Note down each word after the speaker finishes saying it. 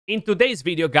In today's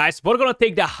video, guys, we're gonna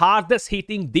take the hardest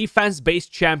hitting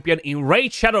defense-based champion in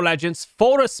Raid Shadow Legends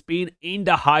for a spin in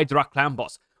the Hydra clan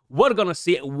boss. We're gonna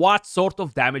see what sort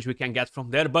of damage we can get from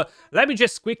there, but let me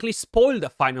just quickly spoil the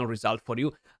final result for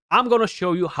you. I'm gonna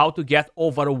show you how to get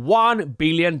over 1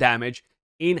 billion damage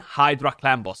in Hydra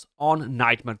clan boss on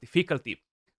Nightmare difficulty.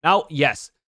 Now,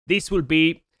 yes, this will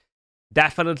be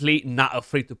definitely not a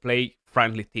free-to-play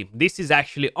friendly team. This is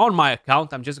actually on my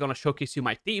account. I'm just gonna showcase you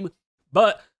my team,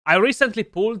 but I recently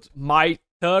pulled my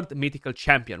 3rd mythical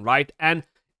champion, right? And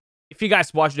if you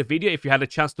guys watched the video, if you had a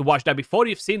chance to watch that before,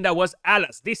 you've seen that was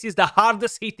Alaz. This is the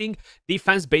hardest hitting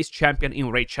defense-based champion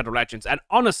in Raid Shadow Legends. And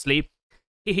honestly,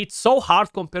 he hits so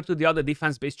hard compared to the other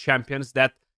defense-based champions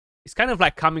that it's kind of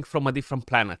like coming from a different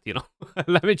planet, you know?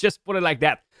 Let me just put it like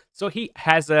that. So he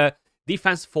has a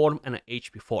defense form and an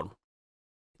HP form.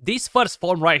 This first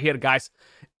form right here, guys,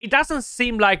 it doesn't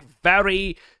seem like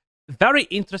very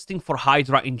interesting for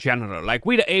Hydra in general. Like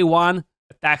with A1,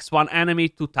 attacks one enemy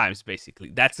 2 times,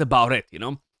 basically. That's about it, you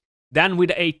know? Then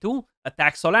with A2,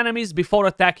 attacks all enemies. Before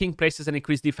attacking, places an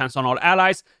increased defense on all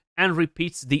allies and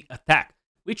repeats the attack,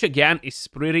 which again is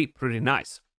pretty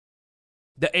nice.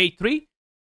 The A3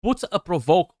 puts a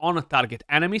provoke on a target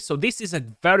enemy. So this is a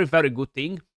very good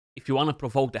thing if you want to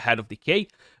provoke the Head of Decay.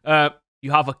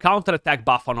 You have a counter attack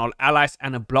buff on all allies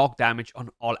and a block damage on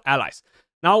all allies.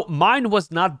 Now, mine was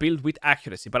not built with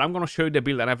accuracy, but I'm going to show you the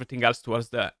build and everything else towards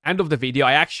the end of the video.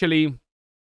 I actually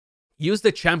used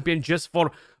the champion just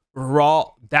for raw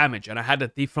damage, and I had a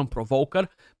different provoker,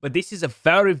 but this is a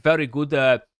very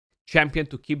good champion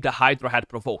to keep the Hydra head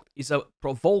provoked. It's a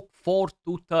provoke for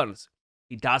 2 turns.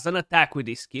 He doesn't attack with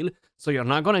this skill, so you're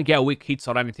not going to get weak hits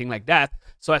or anything like that.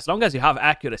 So as long as you have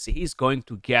accuracy, he's going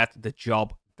to get the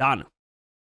job done.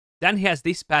 Then he has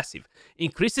this passive.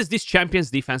 Increases this champion's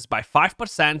defense by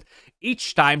 5%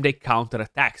 each time they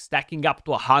counterattack, stacking up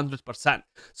to 100%.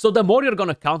 So the more you're going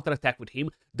to counterattack with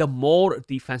him, the more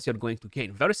defense you're going to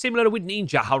gain. Very similar with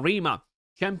Ninja, Harima,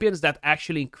 champions that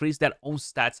actually increase their own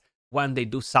stats when they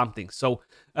do something. So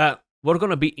we're going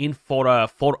to be in for a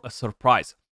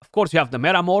surprise. Of course, you have the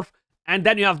Metamorph, and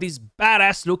then you have this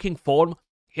badass looking form.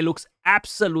 He looks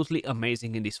absolutely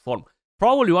amazing in this form.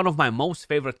 Probably one of my most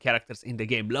favorite characters in the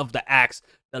game. Love the axe,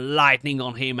 the lightning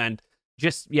on him, and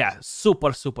just, yeah, super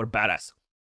badass.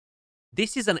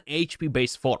 This is an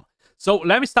HP-based form. So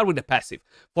let me start with the passive.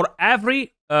 For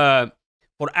every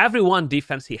 1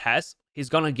 defense he has, he's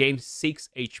gonna gain 6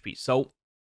 HP. So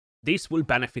this will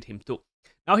benefit him too.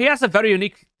 Now he has a very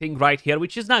unique thing right here,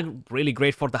 which is not really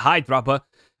great for the Hydra, but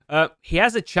he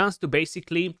has a chance to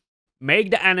basically make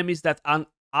the enemies that are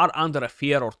under a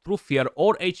fear or through fear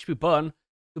or HP burn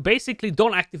to basically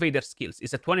don't activate their skills.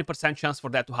 It's a 20% chance for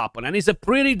that to happen, and it's a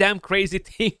pretty damn crazy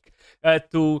thing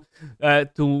to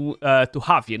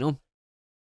have, you know.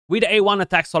 With A1,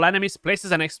 attacks all enemies,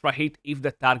 places an extra hit if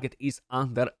the target is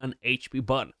under an HP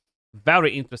burn.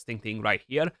 Very interesting thing right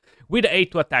here. With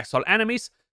A2, attacks all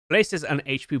enemies, places an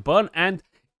HP burn, and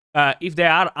if they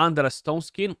are under a stone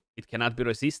skin, it cannot be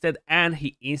resisted, and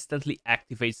he instantly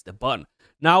activates the burn.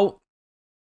 Now,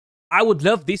 I would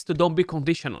love this to don't be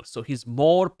conditional, so he's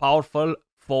more powerful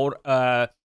for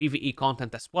PvE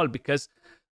content as well, because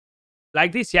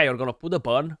like this, yeah, you're gonna put a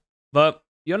burn, but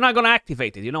you're not gonna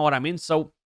activate it, you know what I mean?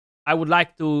 So I would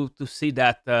like to see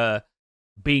that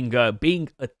being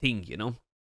a thing, you know?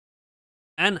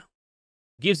 And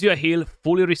gives you a heal,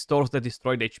 fully restores the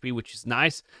destroyed HP, which is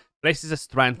nice, places a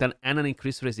strengthen and an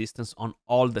increased resistance on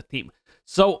all the team.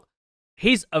 So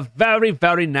he's a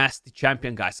very nasty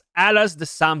champion, guys. Alaz the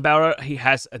Sunbearer, he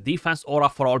has a defense aura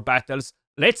for all battles.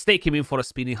 Let's take him in for a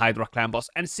spinning Hydra clan boss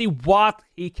and see what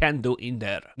he can do in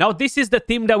there. Now, this is the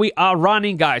team that we are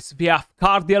running, guys. We have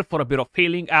Cardiel for a bit of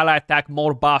healing, ally attack,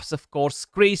 more buffs, of course.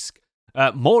 Krisk,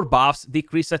 more buffs,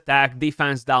 decrease attack,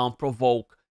 defense down,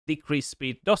 provoke, decrease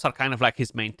speed. Those are kind of like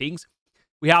his main things.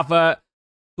 We have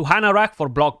Tuhanarak for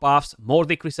block buffs, more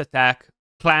decrease attack,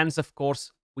 clans, of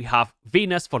course. We have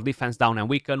Venus for defense down and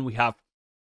weaken. We have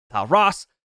Taras,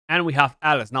 and we have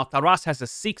Alaz. Now, Taras has a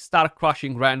 6-star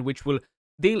crushing rend, which will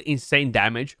deal insane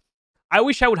damage. I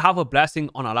wish I would have a blessing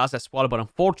on Alaz as well, but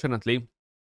unfortunately,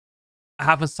 I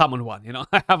haven't summoned one, you know?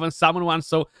 I haven't summoned one,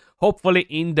 so hopefully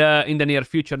in the near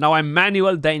future. Now, I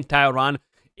manual the entire run.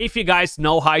 If you guys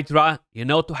know Hydra, you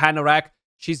know Tuhanarak,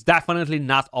 she's definitely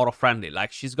not auto-friendly.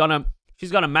 Like, she's gonna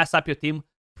mess up your team,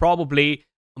 probably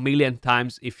a million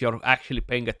times if you're actually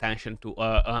paying attention to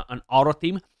an auto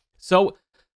team. So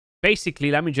basically,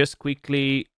 let me just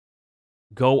quickly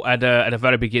go at the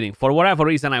very beginning. For whatever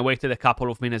reason, I waited a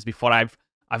couple of minutes before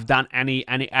I've done any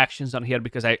actions on here,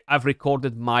 because I've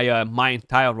recorded my my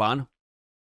entire run.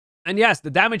 And yes, the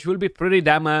damage will be pretty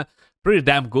damn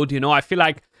good. You know, I feel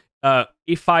like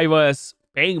if I was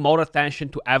paying more attention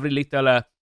to every little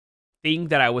thing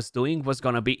that I was doing was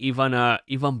gonna be even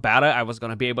better. I was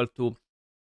gonna be able to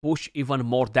push even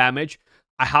more damage.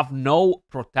 I have no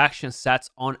protection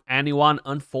sets on anyone,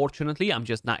 unfortunately. I'm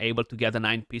just not able to get the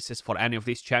 9 pieces for any of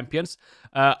these champions.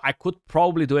 I could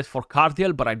probably do it for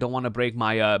Cardiel, but I don't want to break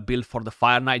my build for the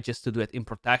Fire Knight just to do it in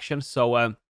protection.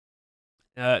 So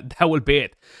that will be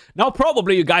it. Now,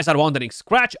 probably you guys are wondering,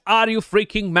 Skratch, are you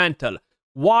freaking mental?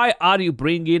 Why are you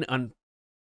bringing a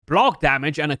block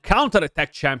damage and a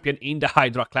counter-attack champion in the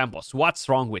Hydra clan boss? What's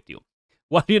wrong with you?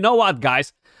 Well, you know what,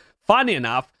 guys? Funny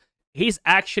enough, he's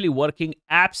actually working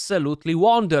absolutely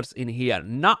wonders in here.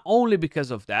 Not only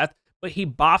because of that, but he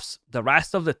buffs the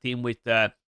rest of the team with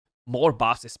more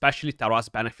buffs, especially Taras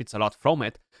benefits a lot from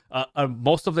it.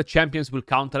 Most of the champions will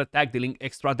counterattack, dealing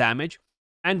extra damage.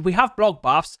 And we have block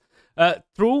buffs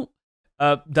through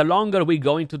the longer we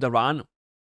go into the run.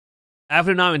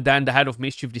 Every now and then, the Head of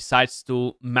Mischief decides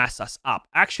to mess us up.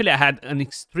 Actually, I had an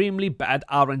extremely bad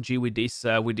RNG with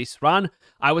this run.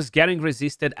 I was getting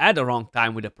resisted at the wrong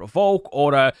time with a Provoke,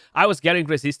 or I was getting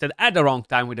resisted at the wrong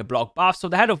time with a block buff. So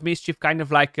the Head of Mischief kind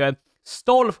of like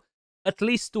stole at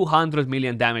least 200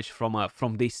 million damage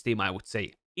from this team, I would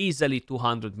say. Easily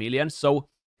 200 million. So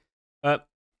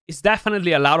it's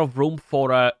definitely a lot of room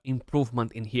for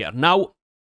improvement in here. Now,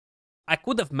 I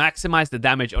could have maximized the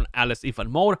damage on Alaz even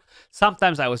more.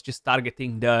 Sometimes I was just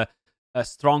targeting the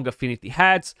strong affinity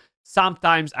heads.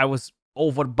 Sometimes I was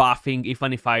over buffing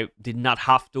even if I did not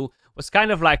have to. It was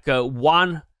kind of like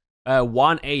 1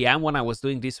 a.m. when I was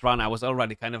doing this run. I was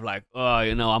already kind of like,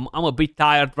 you know, I'm a bit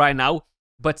tired right now.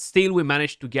 But still, we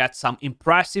managed to get some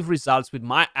impressive results with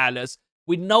my Alaz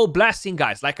with no blessing,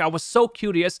 guys. Like, I was so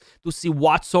curious to see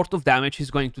what sort of damage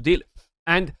he's going to deal.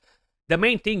 And the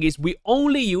main thing is we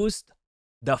only used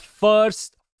the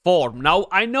first form. Now,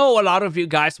 I know a lot of you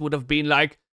guys would have been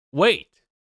like, wait,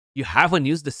 you haven't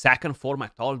used the second form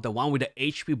at all? The one with the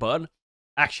HP burn?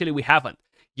 Actually, we haven't.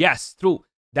 Yes, true.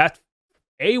 That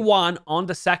A1 on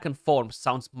the second form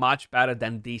sounds much better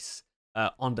than this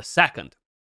on the second.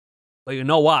 But you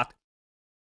know what?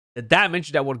 The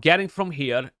damage that we're getting from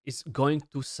here is going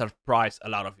to surprise a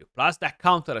lot of you. Plus that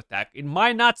counterattack. It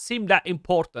might not seem that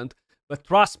important, but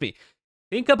trust me,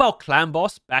 think about Clan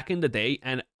Boss back in the day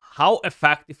and how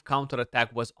effective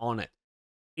counterattack was on it.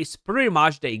 It's pretty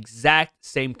much the exact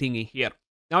same thing in here.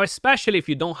 Now, especially if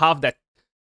you don't have that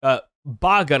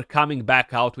bugger coming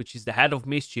back out, which is the Head of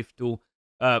Mischief, to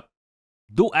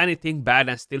do anything bad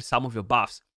and steal some of your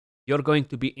buffs, you're going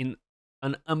to be in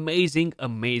an amazing,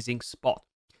 amazing spot.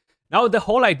 Now, the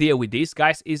whole idea with these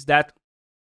guys is that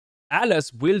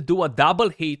Alaz will do a double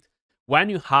hit when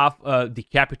you have a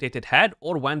decapitated head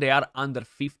or when they are under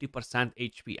 50%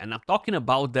 HP. And I'm talking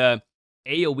about the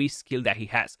AoE skill that he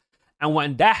has. And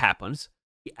when that happens,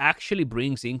 he actually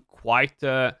brings in quite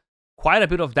a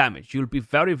bit of damage. You'll be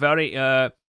very, very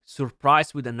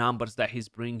surprised with the numbers that he's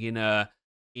bringing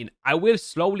in. I will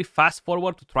slowly fast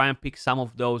forward to try and pick some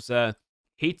of those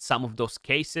hits, some of those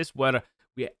cases where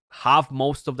we have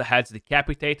most of the heads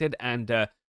decapitated and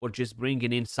we're just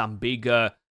bringing in some big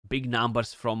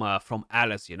numbers from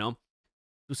Alaz, you know.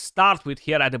 To start with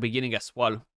here at the beginning as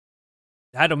well,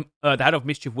 the Head of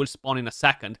Mischief will spawn in a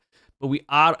second, but we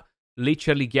are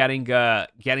literally getting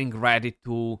ready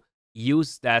to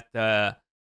use that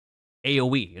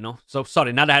AoE, you know. So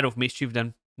sorry, not the Head of Mischief.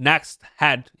 Then next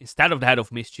head instead of the Head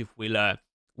of Mischief will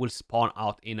spawn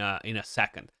out in a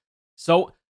second.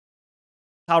 So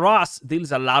Taras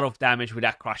deals a lot of damage with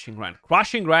that Crushing Rend.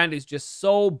 Crushing Rend is just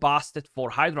so busted for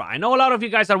Hydra. I know a lot of you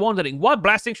guys are wondering, what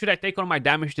blessing should I take on my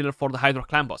damage dealer for the Hydra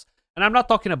clan boss? And I'm not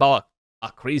talking about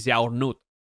a crazy or Newt.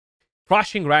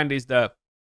 Crushing Rend is the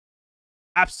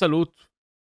absolute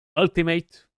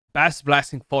ultimate best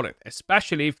blessing for it,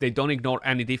 especially if they don't ignore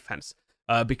any defense,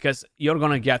 because you're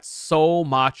gonna get so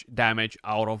much damage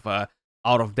out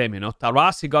of them, you know.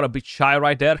 Taras, he got a bit shy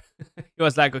right there. He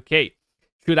was like, okay,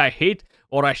 should I hit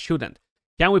or I shouldn't?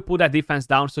 Can we put that defense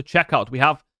down? So check out, we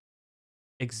have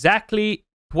exactly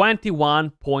 21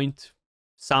 point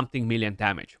something million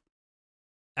damage.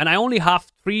 And I only have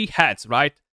 3 heads,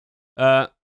 right?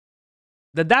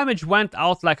 The damage went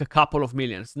out like a couple of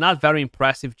millions. Not very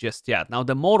impressive just yet. Now,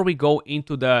 the more we go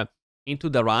into the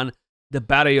run, the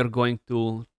better you're going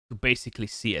to basically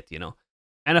see it, you know.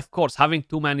 And of course, having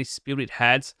too many spirit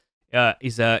heads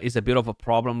is a bit of a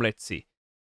problem. Let's see.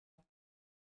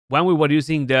 When we were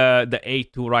using the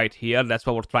A2 right here, that's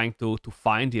what we're trying to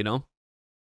find, you know.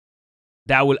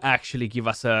 That will actually give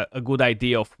us a good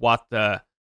idea of what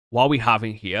we have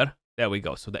in here. There we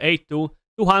go. So the A2,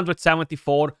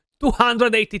 274,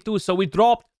 282. So we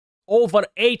dropped over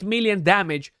 8 million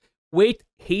damage with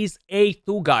his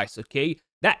A2, guys, okay?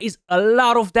 That is a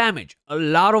lot of damage. A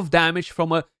lot of damage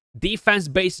from a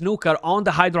defense-based nuker on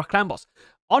the Hydra clan boss.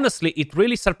 Honestly, it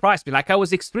really surprised me. Like, I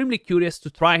was extremely curious to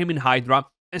try him in Hydra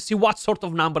and see what sort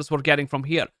of numbers we're getting from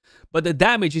here. But the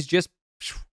damage is just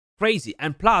crazy.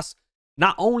 And plus,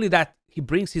 not only that he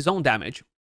brings his own damage,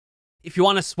 if you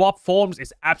want to swap forms,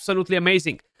 it's absolutely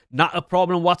amazing. Not a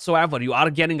problem whatsoever. You are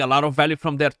getting a lot of value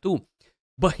from there too.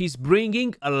 But he's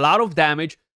bringing a lot of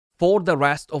damage for the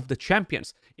rest of the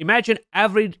champions. Imagine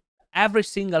every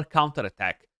single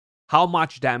counterattack, how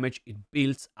much damage it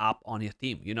builds up on your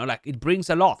team. You know, like, it brings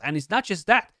a lot. And it's not just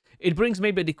that. It brings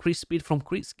maybe a decreased speed from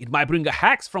Krisk. It might bring a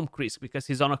hex from Krisk because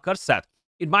he's on a curse set.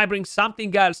 It might bring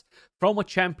something else from a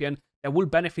champion that will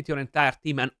benefit your entire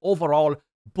team and overall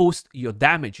boost your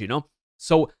damage, you know?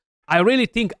 So I really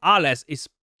think Alaz is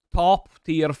top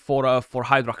tier for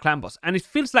Hydra clan boss. And it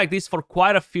feels like this for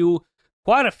quite a few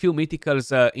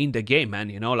mythicals in the game, man.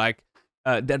 You know, like,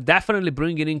 they're definitely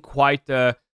bringing in quite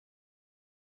a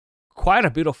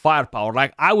bit of firepower.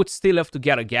 Like, I would still have to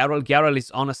get a Garrel. Garrel is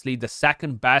honestly the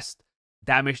second best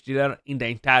damage dealer in the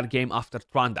entire game after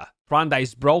Tranda. Tranda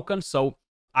is broken, so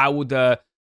I would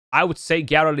say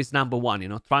Garrel is number one. You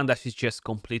know, Tranda is just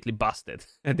completely busted.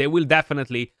 They will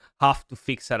definitely have to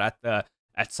fix her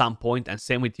at some point. And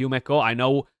same with Yumeko. I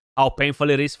know how painful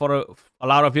it is for a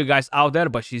lot of you guys out there,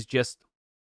 but she's just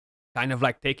kind of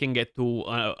like taking it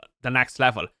to the next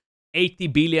level. 80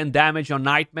 billion damage on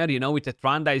Nightmare, you know, with the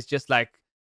Tranda is just like,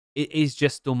 it is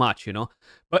just too much, you know.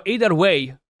 But either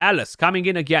way, Alaz coming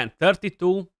in again,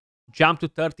 32, jump to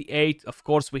 38. Of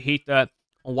course, we hit on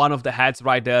one of the heads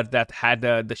right there that had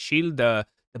the shield, the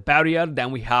barrier.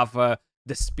 Then we have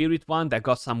the spirit one that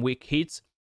got some weak hits.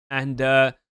 And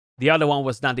the other one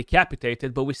was not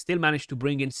decapitated, but we still managed to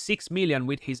bring in 6 million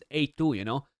with his A2, you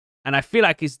know. And I feel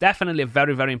like it's definitely a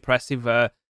very, very impressive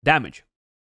damage.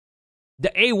 The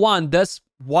A1 does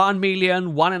 1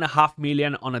 million, 1.5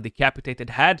 million on a decapitated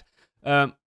head.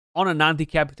 On a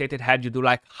non-decapitated head, you do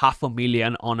like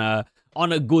 500,000 on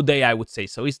a good day, I would say.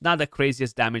 So it's not the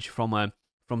craziest damage from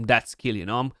that skill, you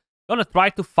know. I'm gonna try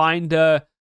to find a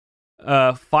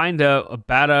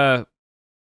better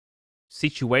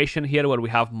situation here where we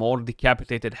have more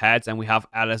decapitated heads and we have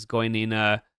Alaz going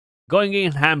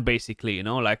in ham, basically, you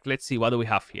know. Like, let's see, what do we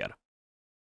have here?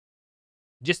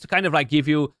 Just to kind of like give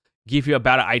you a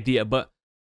better idea, but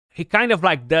he kind of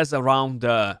like does around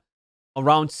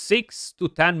 6 to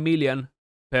 10 million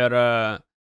per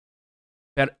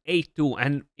A2,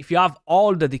 and if you have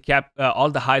all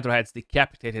the Hydra heads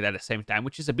decapitated at the same time,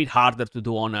 which is a bit harder to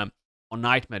do on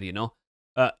Nightmare, you know,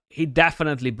 he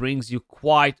definitely brings you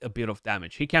quite a bit of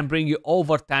damage. He can bring you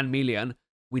over 10 million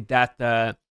with that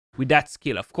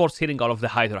skill. Of course, hitting all of the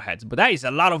Hydra heads, but that is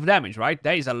a lot of damage, right?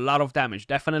 That is a lot of damage.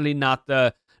 Definitely not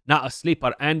a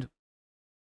sleeper. And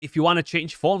if you want to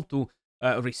change form to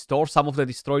restore some of the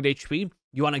destroyed HP,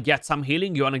 you want to get some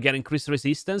healing, you want to get increased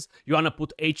resistance, you want to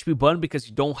put HP burn because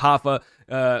you don't have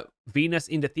a Venus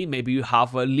in the team, maybe you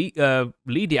have a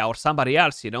Lydia or somebody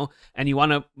else, you know, and you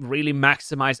want to really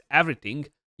maximize everything,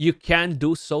 you can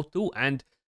do so too. And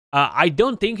I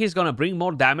don't think he's going to bring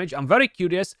more damage. I'm very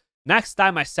curious. Next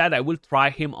time, I said I will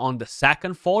try him on the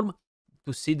second form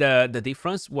to see the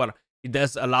difference, where he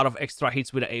does a lot of extra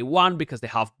hits with the A1 because they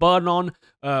have burn on.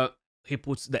 He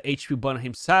puts the HP burn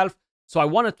himself. So I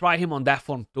want to try him on that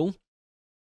form too.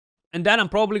 And then I'm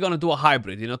probably going to do a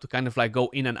hybrid, you know, to kind of like go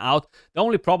in and out. The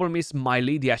only problem is my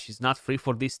Lydia, she's not free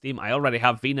for this team. I already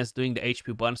have Venus doing the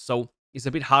HP burn, so it's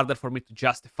a bit harder for me to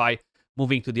justify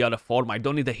moving to the other form. I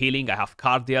don't need the healing. I have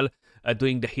Cardiel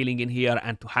doing the healing in here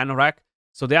and to Hanorak.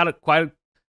 So there are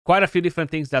quite a few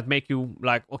different things that make you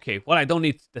like, okay, well, I don't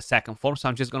need the second form, so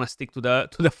I'm just going to stick to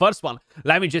the first one.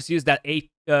 Let me just use that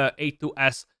A2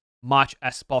 as much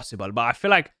as possible. But I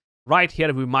feel like right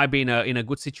here we might be in a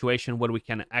good situation where we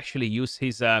can actually use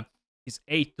his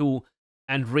A2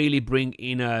 and really bring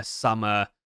in some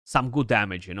good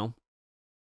damage, you know.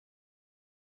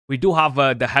 We do have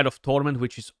the Head of Torment,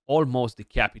 which is almost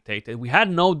decapitated. We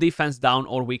had no defense down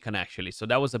or weaken, actually, so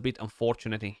that was a bit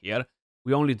unfortunate in here.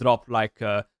 We only dropped like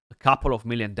a couple of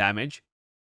million damage.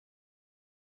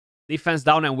 Defense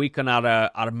down and weaken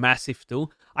are massive too.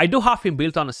 I do have him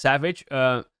built on a Savage.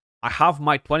 I have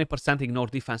my 20% ignore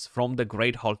defense from the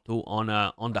Great Hall too on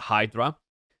the Hydra.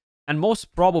 And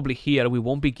most probably here we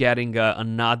won't be getting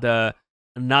another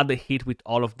hit with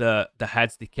all of the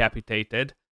heads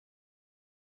decapitated.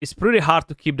 It's pretty hard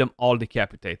to keep them all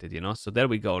decapitated, you know. So there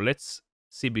we go. Let's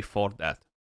see before that.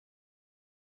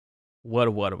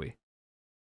 Where were we?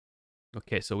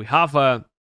 Okay, so we have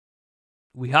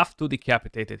We have 2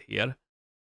 decapitated here.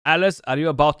 Alaz, are you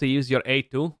about to use your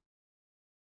A2?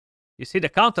 You see, the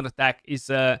counterattack is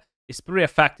pretty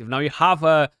effective. Now you have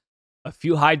a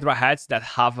few Hydra heads that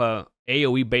have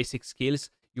AoE basic skills.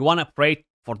 You want to pray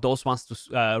for those ones to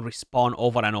respawn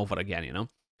over and over again, you know?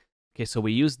 Okay, so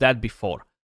we used that before.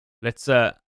 Let's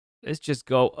just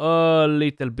go a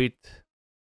little bit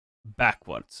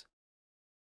backwards.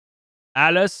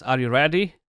 Alaz, are you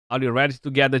ready? Are you ready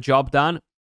to get the job done?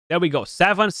 There we go.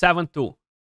 772.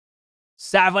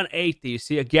 780. You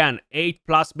see, again,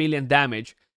 8+ million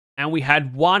damage. And we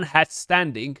had 1 head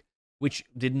standing, which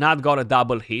did not got a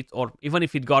double hit. Or even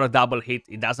if it got a double hit,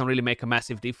 it doesn't really make a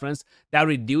massive difference. That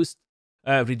reduces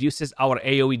our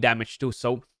AoE damage too.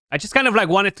 So I just kind of like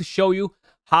wanted to show you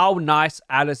how nice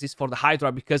Alaz is for the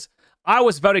Hydra, because I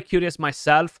was very curious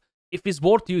myself if it's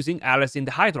worth using Alaz in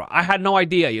the Hydra. I had no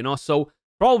idea, you know, so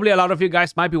probably a lot of you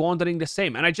guys might be wondering the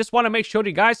same. And I just want to make sure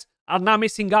you guys are not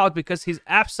missing out, because he's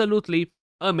absolutely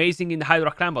amazing in the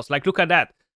Hydra clan boss. Like, look at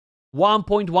that.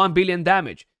 1.1 billion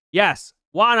damage. Yes,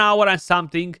 1 hour and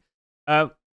something.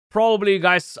 Probably you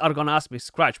guys are gonna ask me,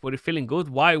 Skratch, were you feeling good?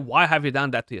 Why have you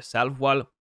done that to yourself? Well,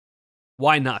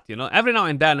 why not? You know, every now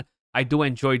and then I do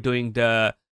enjoy doing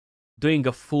a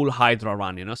full Hydra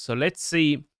run, you know. So let's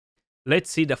see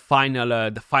the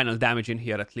final damage in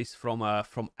here, at least from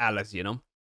Alaz, you know.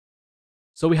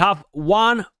 So we have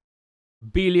 1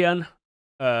 billion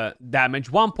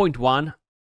damage, 1.1.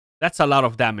 That's a lot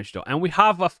of damage though. And we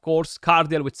have, of course,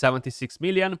 Cardiel with 76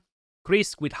 million,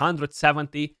 Krisk with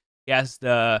 170. He has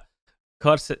the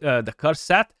curse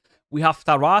set. We have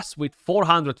Taras with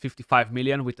 455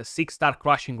 million with a 6-star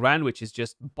Crushing Rand, which is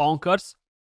just bonkers.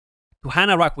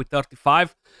 Tuhanarak with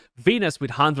 35. Venus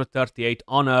with 138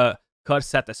 on a curse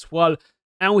set as well.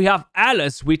 And we have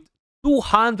Alaz with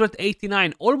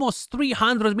 289, almost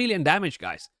 300 million damage,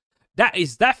 guys. That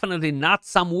is definitely not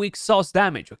some weak sauce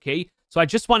damage, okay? So I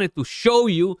just wanted to show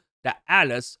you that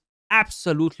Alaz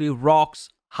absolutely rocks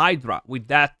Hydra with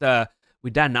that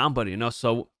number, you know.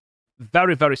 So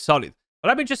very, very solid. But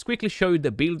let me just quickly show you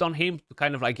the build on him to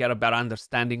kind of like get a better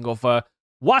understanding of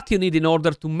what you need in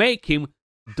order to make him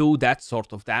do that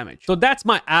sort of damage. So that's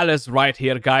my Alaz right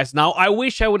here, guys. Now, I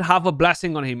wish I would have a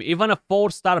blessing on him. Even a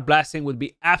 4-star blessing would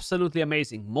be absolutely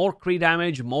amazing. More crit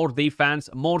damage, more defense,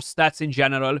 more stats in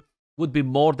general would be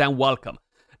more than welcome.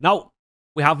 Now,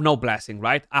 we have no blessing,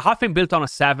 right? I have him built on a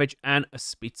Savage and a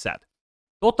Speed set.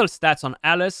 Total stats on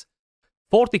Alaz: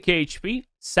 40k HP,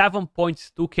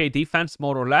 7.2k defense,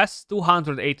 more or less,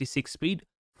 286 speed,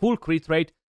 full crit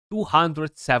rate,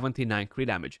 279 crit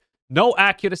damage. No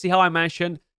accuracy, how I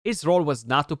mentioned. His role was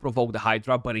not to provoke the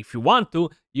Hydra, but if you want to,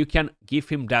 you can give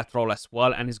him that role as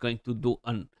well, and he's going to do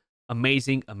an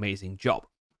amazing, amazing job.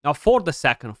 Now, for the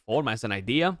second form, as an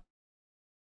idea,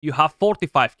 you have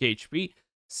 45k HP,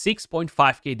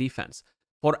 6.5k defense.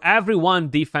 For every 1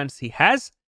 defense he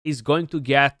has, he's going to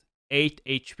get 8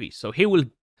 HP. So he will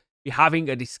be having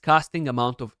a disgusting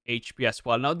amount of HP as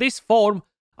well. Now, this form,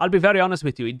 I'll be very honest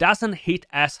with you, it doesn't hit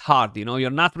as hard. You know, you're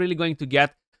not really going to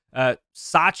get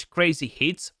such crazy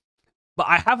hits. But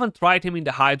I haven't tried him in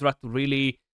the Hydra to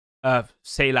really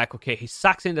say like, okay, he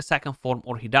sucks in the second form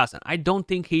or he doesn't. I don't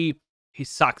think he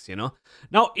sucks, you know.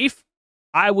 Now, if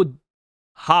I would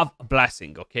have a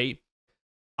blessing, okay,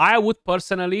 I would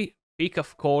personally pick,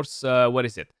 of course, what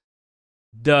is it?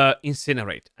 The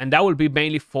Incinerate. And that will be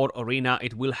mainly for Arena.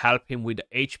 It will help him with the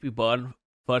HP burn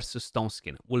versus Stone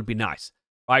Skin. Will be nice,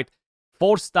 right?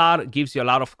 4-star gives you a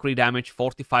lot of crit damage,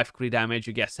 45 crit damage.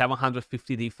 You get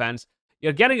 750 defense.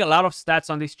 You're getting a lot of stats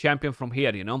on this champion from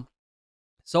here, you know.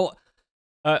 So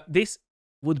this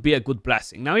would be a good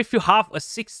blessing. Now, if you have a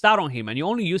 6-star on him and you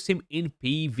only use him in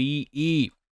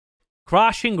PvE,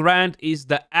 Crushing Rand is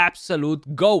the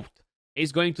absolute GOAT.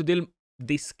 He's going to deal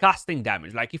disgusting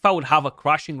damage. Like, if I would have a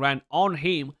Crushing Rand on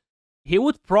him, he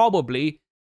would probably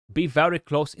be very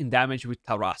close in damage with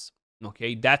Taras.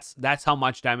 Okay, that's how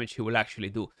much damage he will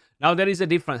actually do. Now, there is a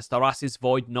difference. Taras is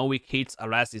void, no weak hits.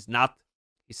 Alaz is not.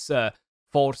 His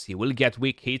force, he will get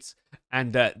weak hits,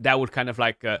 and that would kind of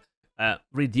like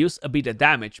reduce a bit of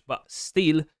damage, but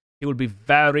still, he will be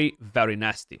very, very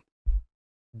nasty.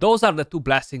 Those are the 2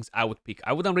 blessings I would pick.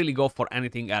 I wouldn't really go for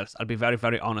anything else. I'll be very,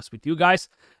 very honest with you guys.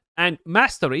 And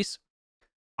masteries,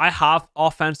 I have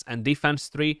offense and defense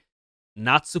 3,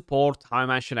 not support. How I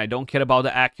mentioned, I don't care about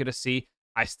the accuracy.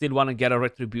 I still want to get a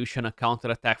retribution, a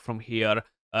counter attack from here,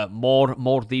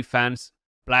 more defense,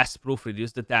 blast proof,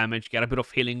 reduce the damage, get a bit of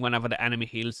healing whenever the enemy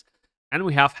heals. And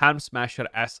we have Helm Smasher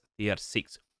as tier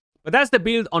 6. But that's the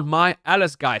build on my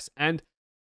Alaz, guys. And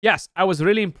yes, I was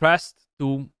really impressed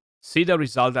to see the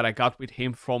result that I got with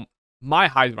him from my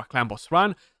Hydra clan boss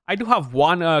run. I do have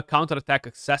one counter-attack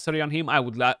accessory on him. I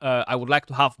would like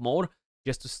to have more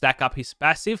just to stack up his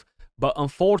passive. But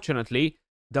unfortunately,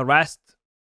 the rest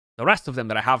of them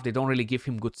that I have, they don't really give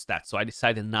him good stats. So I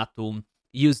decided not to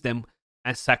use them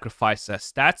and sacrifice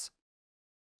stats.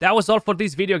 That was all for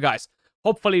this video, guys.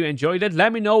 Hopefully you enjoyed it.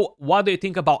 Let me know, what do you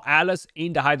think about Alaz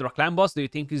in the Hydra clan boss? Do you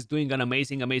think he's doing an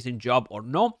amazing job or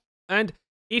no? And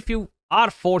if you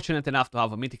are fortunate enough to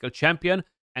have a mythical champion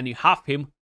and you have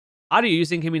him, are you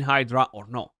using him in Hydra or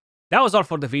no? That was all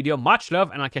for the video. Much love,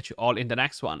 and I'll catch you all in the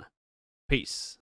next one. Peace.